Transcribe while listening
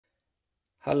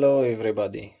Hello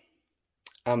everybody,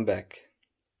 I'm back.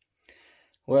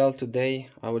 Well, today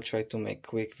I will try to make a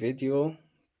quick video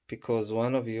because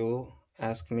one of you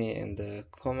asked me in the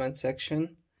comment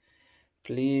section,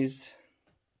 please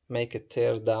make a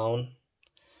teardown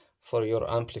for your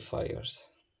amplifiers.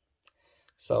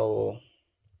 So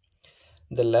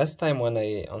the last time when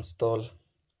I installed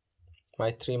my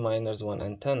 3 miners 1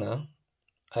 antenna,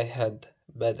 I had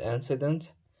bad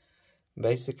incident.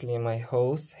 Basically my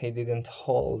host, he didn't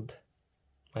hold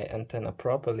my antenna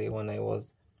properly when I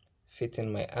was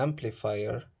fitting my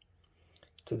amplifier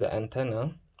to the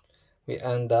antenna. We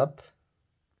end up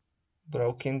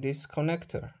broken this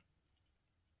connector,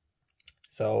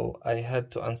 so I had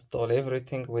to install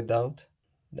everything without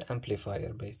the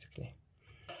amplifier. Basically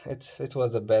it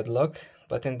was a bad luck,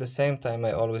 but in the same time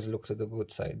I always look to the good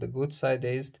side. The good side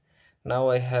is now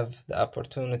I have the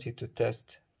opportunity to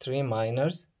test 3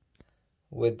 miners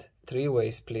with 3-way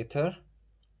splitter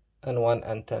and 1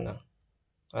 antenna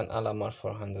and LMR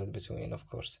 400 between, of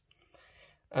course,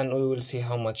 and we will see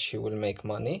how much she will make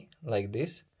money like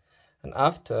this. And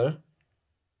after,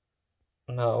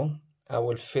 now I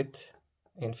will fit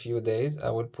in few days, I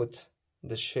will put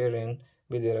the Shireen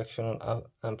bidirectional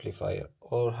amplifier,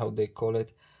 or how they call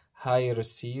it, high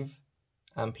receive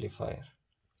amplifier.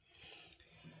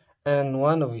 And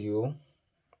one of you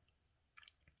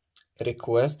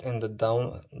request in the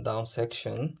down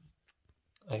section,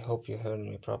 I hope you heard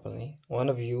me properly, one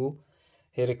of you,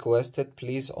 he requested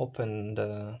please open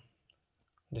the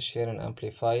Shireen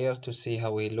amplifier to see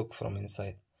how we look from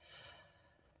inside.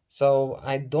 So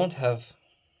I don't have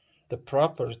the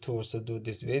proper tools to do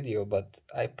this video, but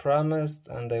I promised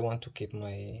and I want to keep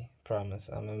my promise.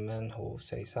 I'm a man who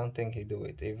say something, he do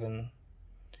it, even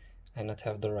I not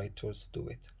have the right tools to do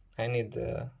it. I need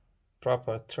the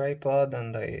proper tripod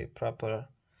and a proper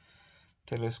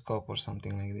telescope or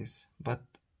something like this, but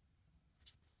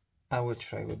I will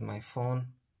try with my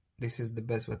phone. This is the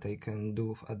best what I can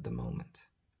do at the moment.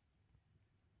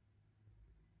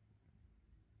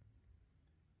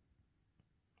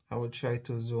 I will try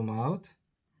to zoom out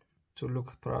to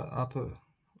look à peu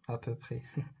près.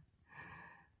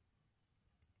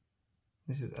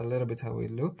 This is a little bit how we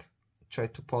look. Try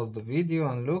to pause the video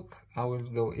and look. I will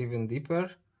go even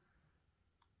deeper.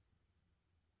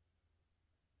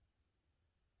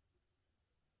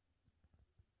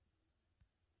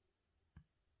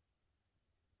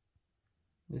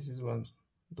 This is one,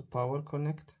 the power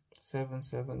connect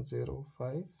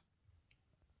 7705,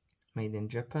 made in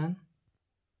Japan.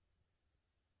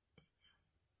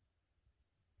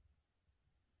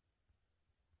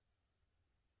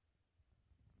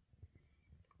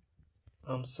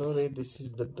 I'm sorry, this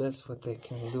is the best what I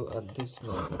can do at this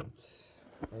moment.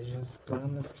 I just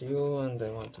promised you and I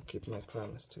want to keep my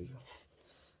promise to you.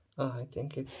 I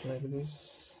think it's like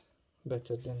this,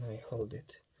 better than I hold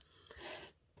it.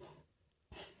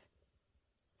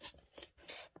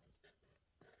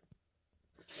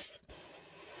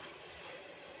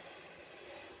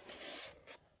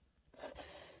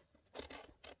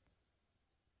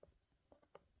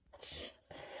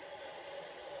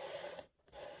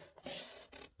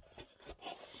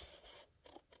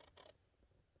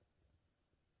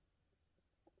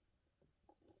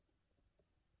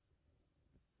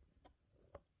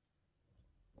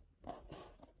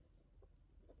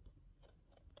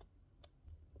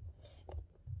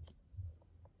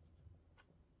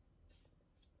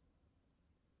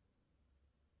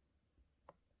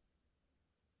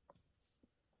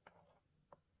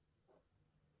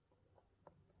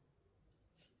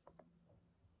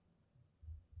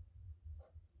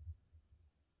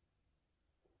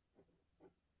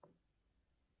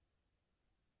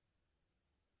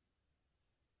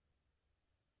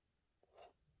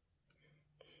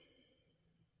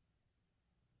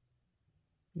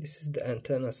 This is the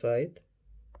antenna side,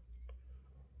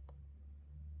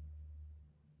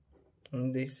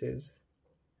 and this is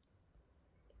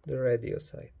the radio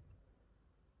side.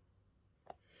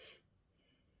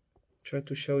 Try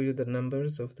to show you the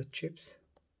numbers of the chips.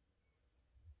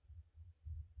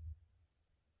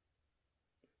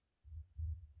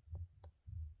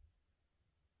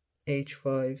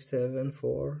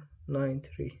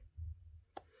 H57493.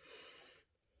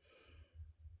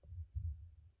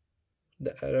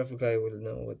 The Arab guy will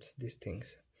know what's these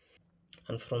things.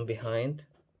 And from behind,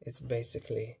 it's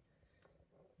basically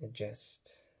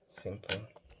just simple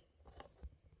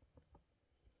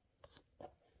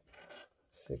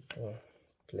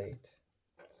plate.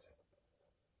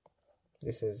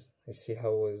 This is, you see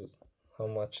how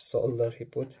much solder he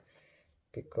put,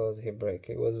 because he break.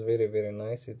 It was very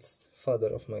nice. It's father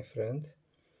of my friend.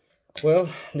 Well,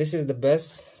 this is the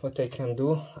best what I can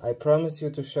do. I promise you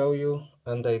to show you,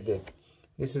 and I did.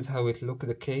 This is how it look,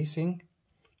 the casing.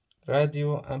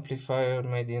 Radio amplifier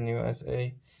made in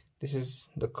USA. This is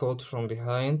the code from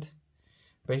behind.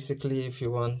 Basically, if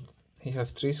you want, you have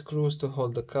 3 screws to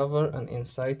hold the cover, and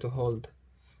inside to hold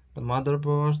the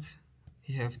motherboard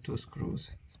you have 2 screws,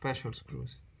 special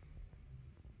screws.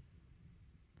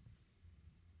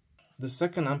 The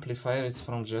second amplifier is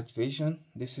from Jet Vision.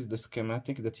 This is the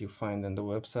schematic that you find on the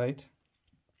website.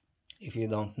 If you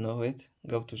don't know it,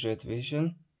 go to Jet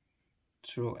Vision.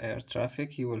 Through air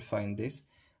traffic you will find this.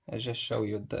 I just show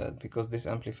you that because this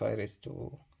amplifier is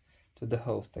to the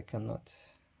host. I cannot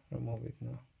remove it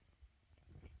now.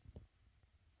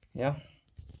 Yeah,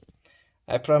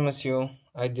 I promise you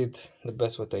I did the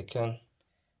best what I can.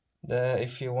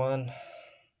 If you want,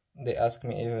 they ask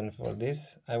me even for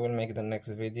this. I will make the next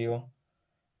video,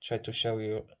 try to show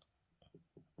you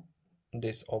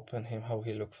this, open him, how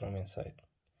he look from inside.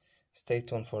 Stay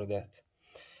tuned for that.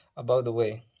 About the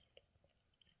way,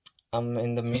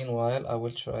 in the meanwhile I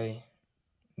will try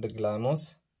the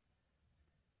Glamos.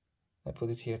 I put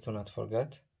it here to not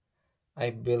forget. I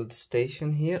build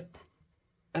station here.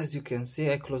 As you can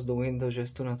see, I close the window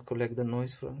just to not collect the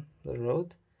noise from the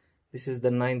road. This is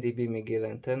the 9 dB McGill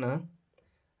antenna.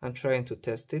 I'm trying to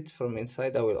test it from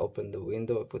inside. I will open the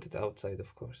window, I put it outside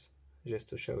of course, just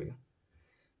to show you.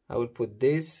 I will put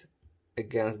this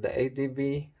against the 8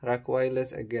 dB rack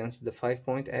wireless, against the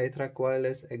 5.8 rack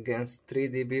wireless, against 3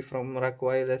 dB from rack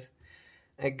wireless,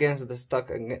 against the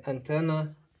stock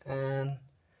antenna, and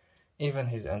even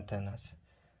his antennas.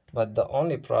 But the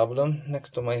only problem, next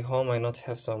to my home I not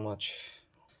have so much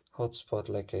hotspot,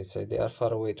 like I said, they are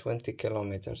far away, 20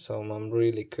 kilometers, so I'm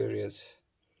really curious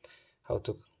how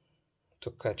to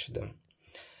catch them.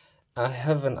 I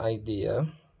have an idea.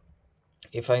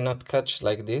 If I not catch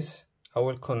like this, I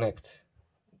will connect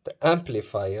the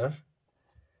amplifier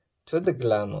to the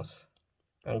Glamos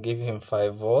and give him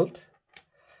 5 volt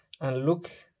and look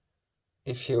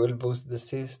if he will boost the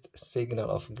signal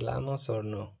of Glamos or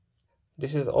no.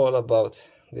 This is all about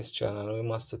this channel. We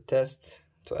must test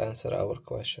to answer our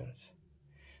questions.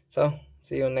 So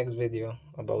see you next video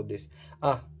about this.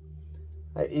 I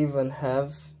even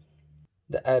have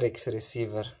the ADDICT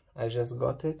receiver. I just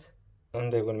got it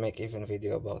and I will make even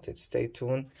video about it. Stay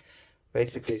tuned.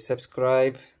 Basically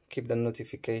subscribe, keep the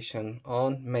notification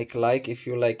on, make like if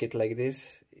you like it like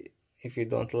this. If you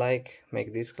don't like,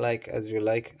 make dislike as you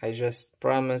like. I just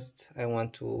promised, I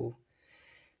want to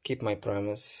keep my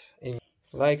promise.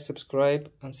 Like, subscribe,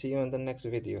 and see you in the next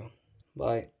video.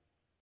 Bye.